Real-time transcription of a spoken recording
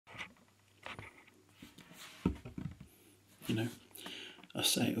You know, I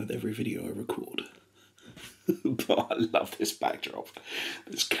say it with every video I record. But I love this backdrop,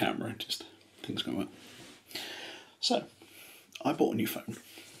 this camera, just things going well. So, I bought a new phone,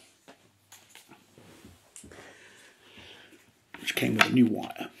 which came with a new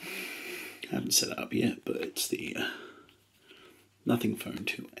wire. I haven't set it up yet, but it's the Nothing Phone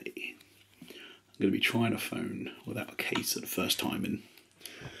 2A. I'm going to be trying a phone without a case for the first time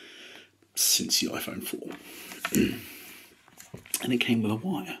since the iPhone 4. And it came with a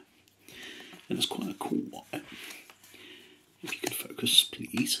wire. And it's quite a cool wire. If you could focus,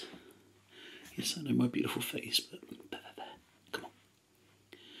 please. Yes, I know my beautiful face, but come on.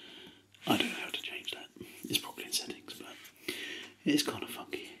 I don't know how to change that. It's probably in settings, but it's kind of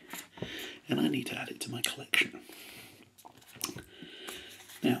funky. And I need to add it to my collection.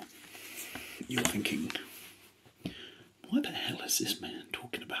 Now, you're thinking, why the hell is this man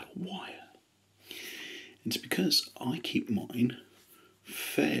talking about a wire? It's because I keep mine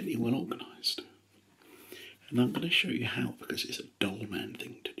fairly well organised. And I'm going to show you how, because it's a dull man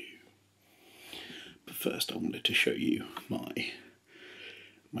thing to do. But first I wanted to show you my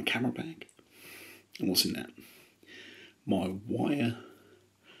camera bag. And what's in that? My wire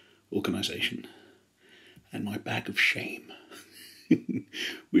organisation and my bag of shame.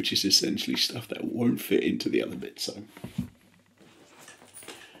 Which is essentially stuff that won't fit into the other bits. So,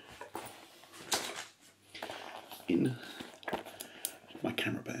 in my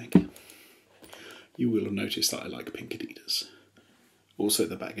camera bag, you will have noticed that I like pink Adidas. Also,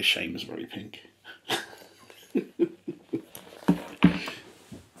 the bag of shame is very pink.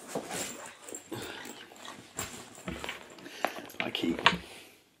 I keep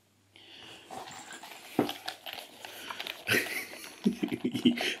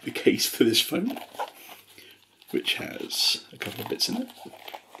the case for this phone, which has a couple of bits in it.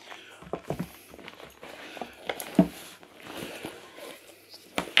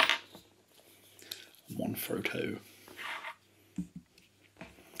 One photo.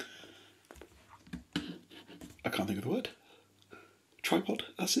 I can't think of the word. Tripod,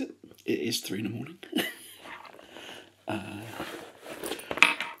 that's it. It is 3 in the morning.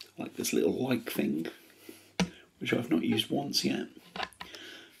 Like this little light thing, which I've not used once yet.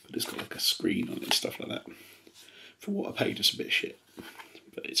 But it's got like a screen on it and stuff like that. For what I paid, it's a bit shit.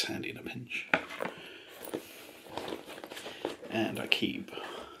 But it's handy in a pinch. And I keep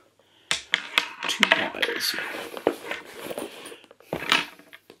 2 wires.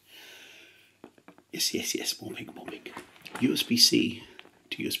 Yes, more pink. USB-C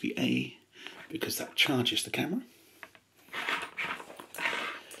to USB-A, because that charges the camera.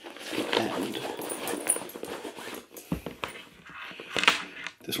 And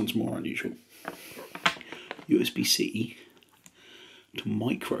this one's more unusual. USB-C to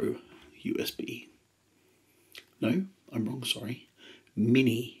micro USB. No, I'm wrong, sorry.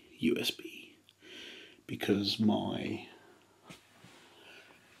 Mini USB. Because my,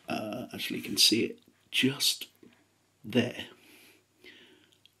 actually you can see it just there.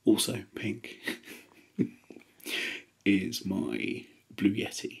 Also pink is my Blue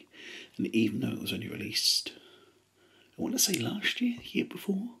Yeti. And even though it was only released, I want to say last year, year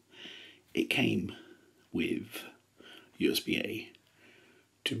before, it came with USB-A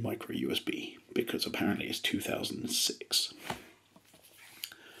to micro USB, because apparently it's 2006.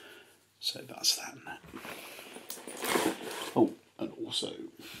 So that's that and that. Oh, and also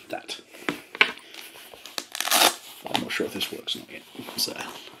that. I'm not sure if this works or not yet. It's a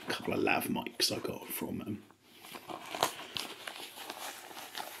couple of lav mics I got from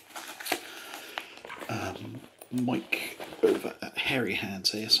Mike over at Hairy Hands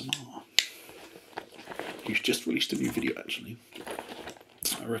ASMR. He's just released a new video actually.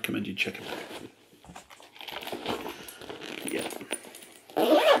 I recommend you check it out. Yeah.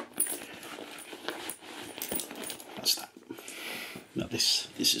 That's that. Now this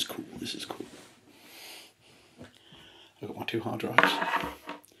is cool. This is cool. I've got my 2 hard drives.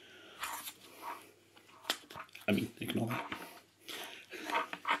 I mean, ignore that.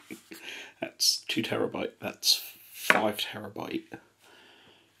 That's 2 terabyte, that's 5 terabyte.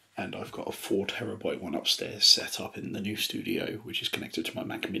 And I've got a 4 terabyte one upstairs set up in the new studio, which is connected to my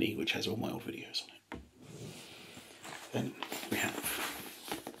Mac Mini, which has all my old videos on it. Then we have,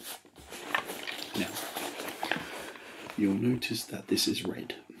 now, you'll notice that this is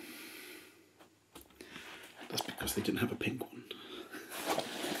red. That's because they didn't have a pink one.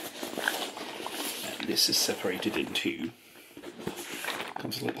 And this is separated into,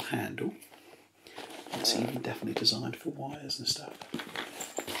 comes a little handle. It's even definitely designed for wires and stuff.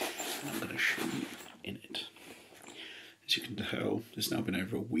 And I'm going to show you in it. As you can tell, it's now been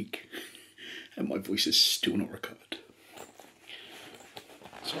over a week and my voice is still not recovered.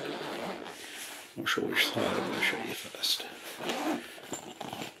 So not sure which side I'm going to show you first.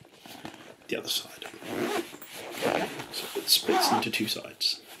 The other side. So it splits into two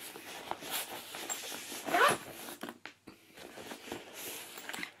sides.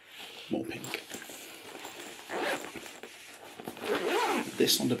 More pink.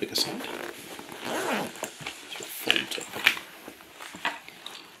 This on the bigger side. So it folds up.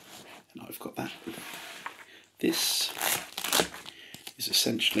 And I've got that. This is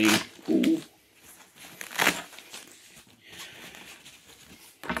essentially all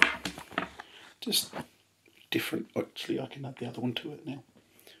just different. Actually, I can add the other one to it now.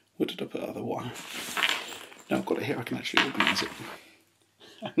 What did I put other wire? Now I've got it here, I can actually organise it.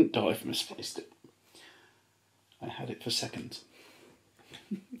 And I've misplaced it. I had it for seconds.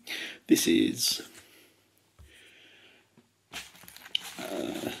 This is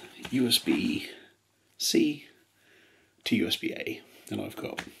USB-C to USB-A, and I've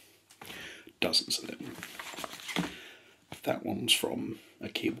got dozens of them. That one's from a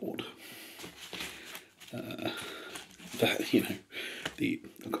keyboard. That, you know,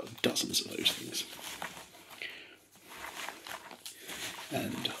 I've got dozens of those things.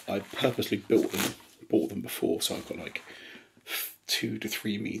 And I purposely bought them before, so I've got like 2 to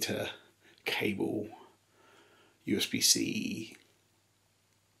 3 meter cable, USB-C,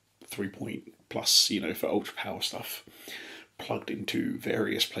 3 plus, you know, for ultra power stuff, plugged into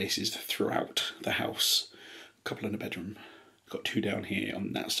various places throughout the house. A couple in the bedroom, got 2 down here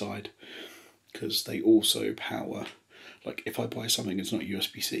on that side, because they also power, like if I buy something that's not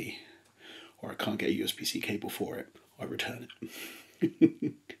USB-C, or I can't get a USB-C cable for it, I return it.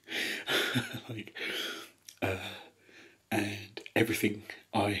 Like, and everything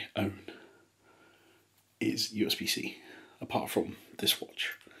I own is USB-C, apart from this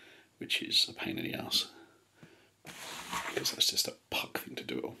watch, which is a pain in the ass, because that's just a puck thing to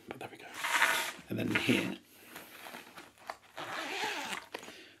do it on, but there we go. And then here,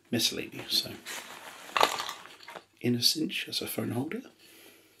 miscellaneous, so in a cinch as a phone holder.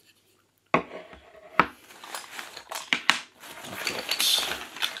 I've got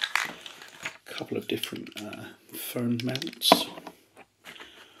a couple of different phone mounts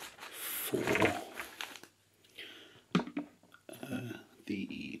for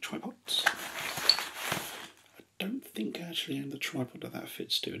the tripods. I don't think actually in the tripod that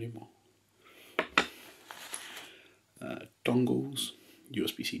fits to anymore. Dongles,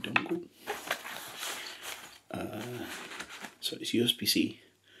 USB-C dongle. So it's USB-C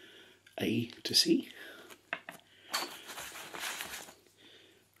A to C.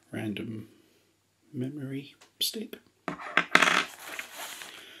 Random memory stick.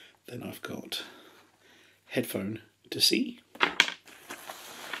 Then I've got headphone to C.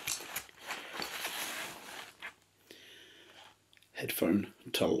 Headphone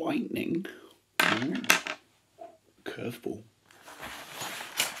to lightning. Ooh, curveball.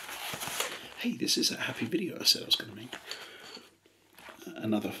 Hey, this is a happy video I said I was going to make.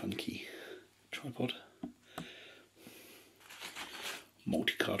 Another funky tripod.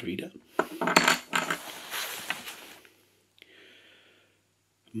 Multi-card reader.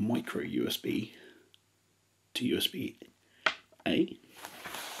 Micro USB to USB-A.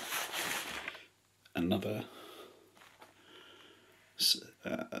 Another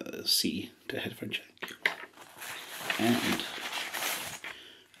C to headphone jack. And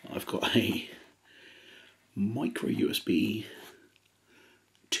I've got a micro USB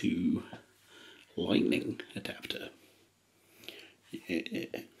to lightning adapter. Yeah.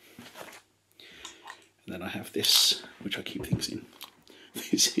 And then I have this, which I keep things in.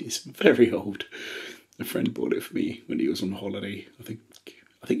 This is very old. A friend bought it for me when he was on holiday. I think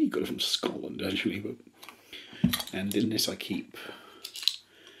he got it from Scotland actually. But and in this I keep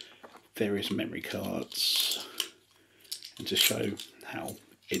various memory cards, and to show how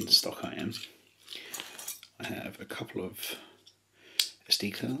in stock I am, I have a couple of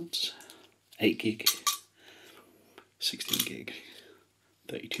SD cards, 8 gig, 16 gig,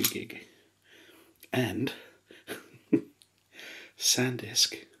 32 gig, and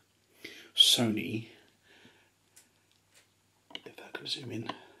SanDisk Sony, if that could zoom in,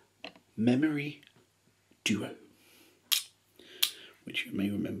 Memory Duo, which you may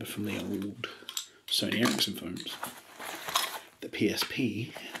remember from the old Sony Ericsson phones, the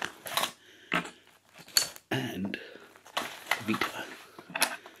PSP, and the Vita.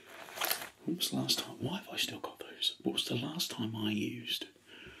 When was the last time? Why have I still got those? What was the last time I used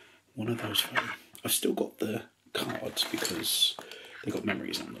one of those phones? I've still got the cards because they've got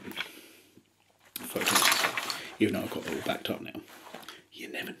memories on them. Photos, even though I've got them all backed up now. You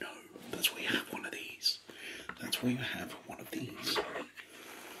never know. That's where you have one of these. That's where you have one of these.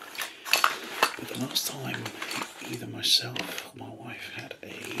 last time either myself or my wife had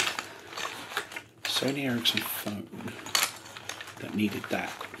a Sony Ericsson phone that needed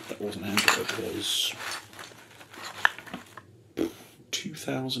that wasn't Android was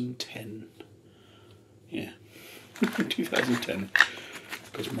 2010. Yeah, 2010.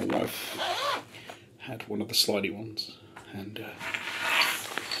 Because my wife had one of the slidey ones and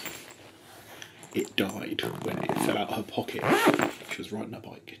it died when it fell out of her pocket. She was riding her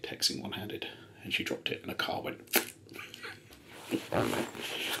bike, texting one-handed, and she dropped it and a car went.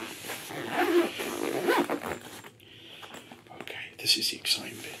 Okay, this is the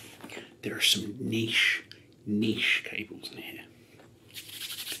exciting bit. There are some niche cables in here.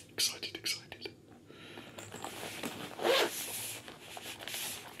 Excited.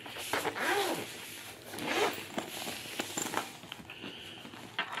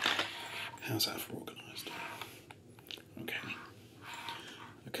 How's that for organised?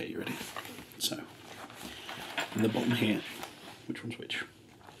 Okay, you ready? So, in the bottom here, which one's which?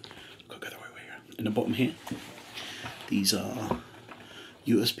 I'll go the right way here. In the bottom here, these are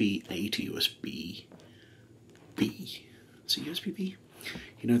USB A to USB B. Is it USB B?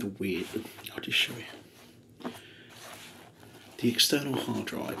 You know the weird, I'll just show you. The external hard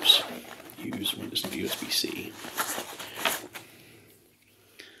drives use when it's not USB C.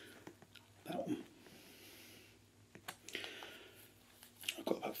 That one. I've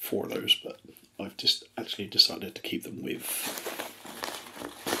got about 4 of those, but I've just actually decided to keep them with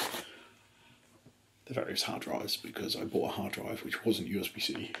the various hard drives because I bought a hard drive which wasn't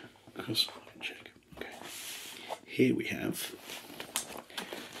USB-C. Because I didn't check. Okay. Here we have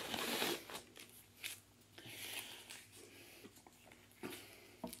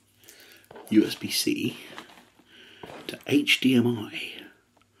USB-C to HDMI.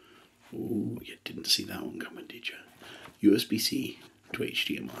 Oh, you didn't see that one coming, did you? USB-C to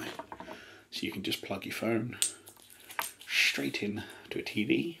HDMI. So you can just plug your phone straight in to a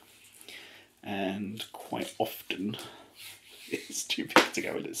TV, and quite often it's too big to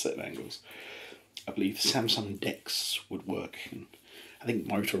go in at certain angles. I believe Samsung DeX would work, and I think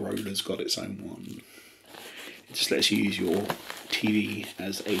Motorola's got its own one. It just lets you use your TV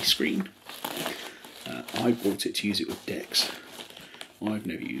as a screen. I bought it to use it with DeX. I've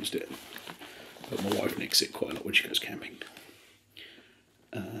never used it, but my wife nicks it quite a lot when she goes camping.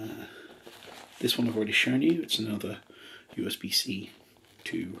 This one I've already shown you. It's another USB-C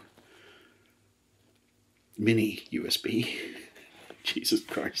to mini USB. Jesus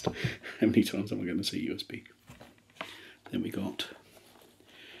Christ, how many times am I going to say USB? Then we got,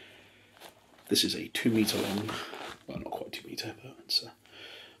 this is a 2 meter long, well not quite 2 meter, but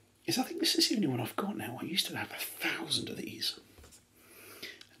I think this is the only one I've got now. I used to have 1,000 of these.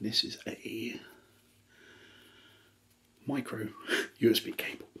 And this is a micro USB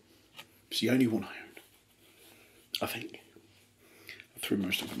cable. It's the only one I own, I think. I threw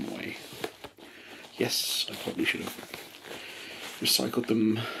most of them away. Yes, I probably should have recycled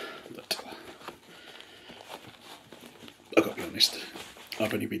them, but I've got to be honest,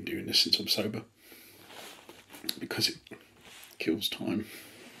 I've only been doing this since I'm sober, because it kills time.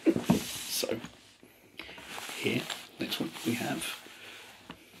 So, here, next one, we have,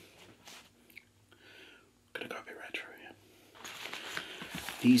 I'm going to go a bit retro here.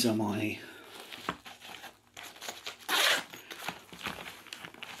 These are my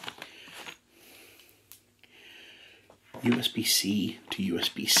USB-C to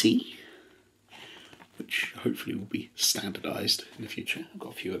USB-C, which hopefully will be standardised in the future. I've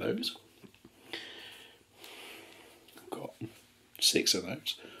got a few of those. I've got 6 of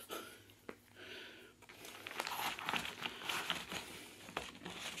those.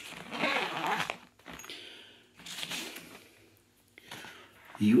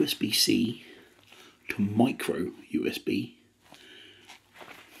 USB-C to micro USB.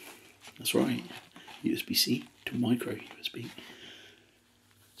 That's right, USB-C to micro USB.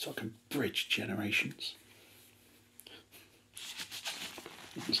 So I can bridge generations.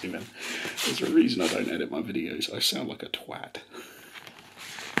 Honestly, man, there's a reason I don't edit my videos. I sound like a twat.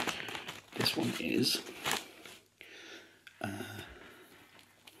 This one is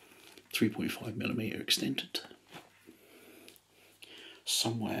 3.5mm extended.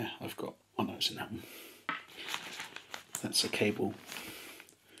 Somewhere I've got, oh no, it's in that one. That's a cable.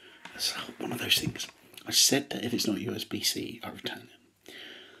 That's one of those things. I said that if it's not USB-C, I return it.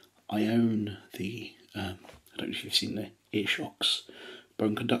 I own the, I don't know if you've seen the Earshocks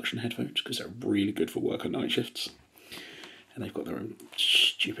bone conduction headphones, because they're really good for work on night shifts. And they've got their own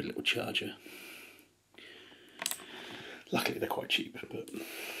stupid little charger. Luckily they're quite cheap, but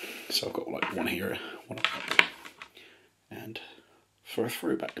so I've got like one here, one up there. And for a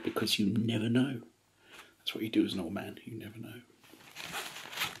throwback, because you never know That's what you do as an old man, you never know.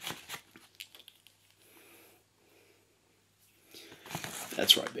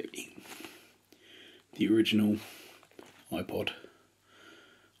 That's right, baby. The original iPod,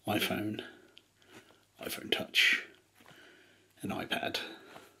 iPhone, iPhone Touch, and iPad.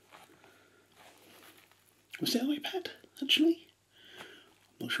 Was it iPad, actually?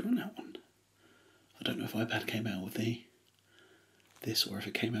 I'm not sure on that one. I don't know if iPad came out with this or if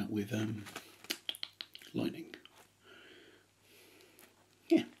it came out with Lightning.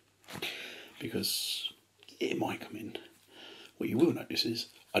 Yeah, because it might come in. What you will notice is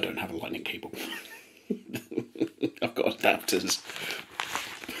I don't have a Lightning cable. I've got adapters,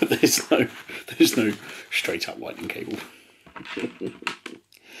 but there's no straight up Lightning cable.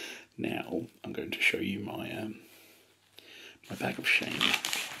 Now I'm going to show you my my bag of shame,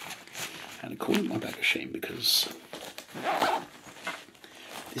 and I call it my bag of shame because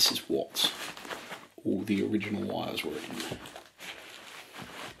this is what all the original wires were in.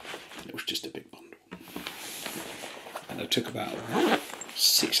 It was just a big bundle, and it took about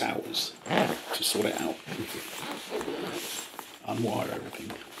 6 hours to sort it out, unwire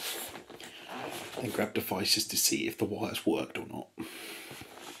everything, then grab devices to see if the wires worked or not.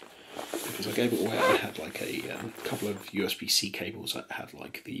 Because I gave it away, I had like a couple of USB-C cables that had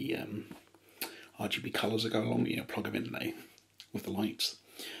like the RGB colours that go along, you know, plug them in with the lights.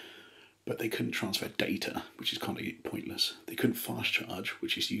 But they couldn't transfer data, which is kind of pointless. They couldn't fast charge,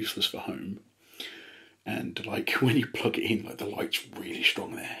 which is useless for home. And like when you plug it in, like the light's really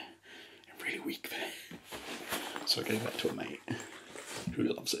strong there and really weak there. So I gave that to a mate who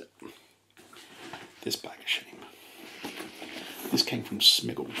loves it. This bag of shame. This came from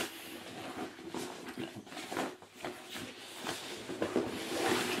Smiggle.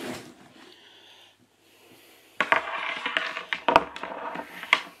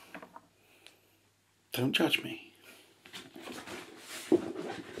 Don't judge me.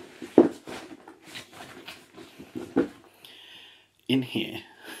 In here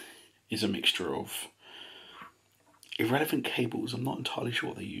is a mixture of irrelevant cables. I'm not entirely sure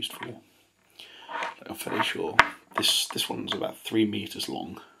what they're used for. I'm fairly sure this one's about 3 meters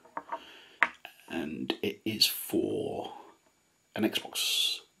long, and it is for an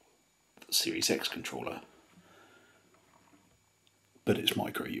Xbox Series X controller, but it's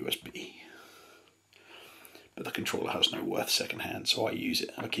micro USB. But the controller has no worth secondhand, so I use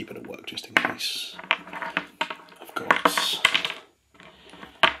it. I keep it at work just in case. I've got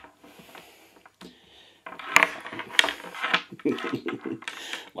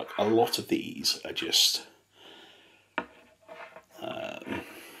like a lot of these are just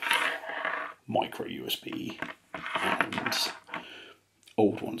micro USB and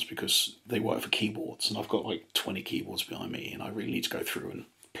old ones because they work for keyboards, and I've got like 20 keyboards behind me and I really need to go through and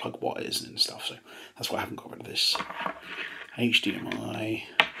plug wires and stuff, so that's why I haven't got rid of this. HDMI,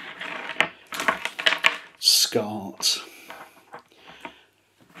 SCART,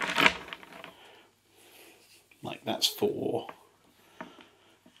 like that's for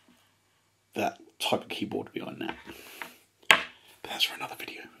that type of keyboard behind that. But that's for another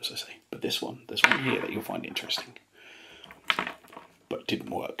video, as I say. But there's one here that you'll find interesting, but didn't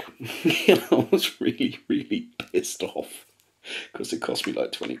work. I was really, really pissed off because it cost me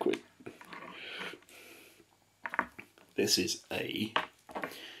like 20 quid. This is a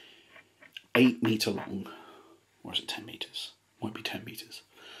 8 meter long, or is it 10 meters? Might be 10 meters.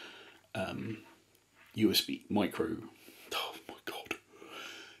 USB micro. Oh my god.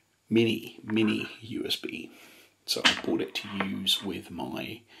 Mini USB. So I bought it to use with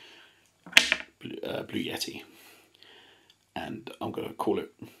my Blue Yeti, and I'm going to call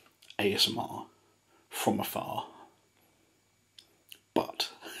it ASMR from afar.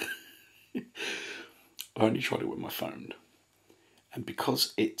 But I only tried it with my phone, and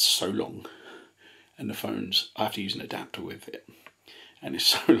because it's so long, and the phone's, I have to use an adapter with it, and it's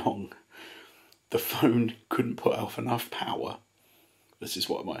so long, the phone couldn't put off enough power. This is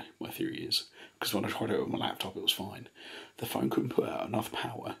what my theory is, because when I tried it with my laptop it was fine. The phone couldn't put out enough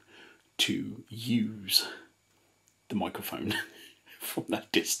power to use the microphone from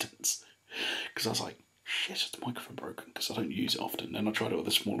that distance, because I was like, shit, is the microphone broken? Because I don't use it often. And I tried it with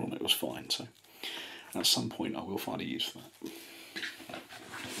a small one, it was fine. So at some point I will find a use for that.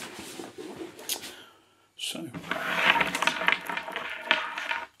 So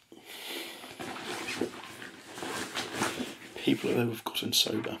people who have gotten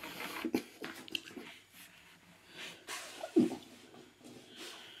sober.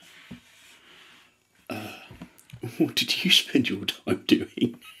 What did you spend your time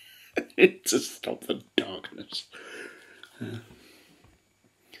doing to stop the darkness?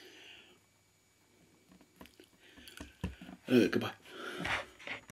 Goodbye.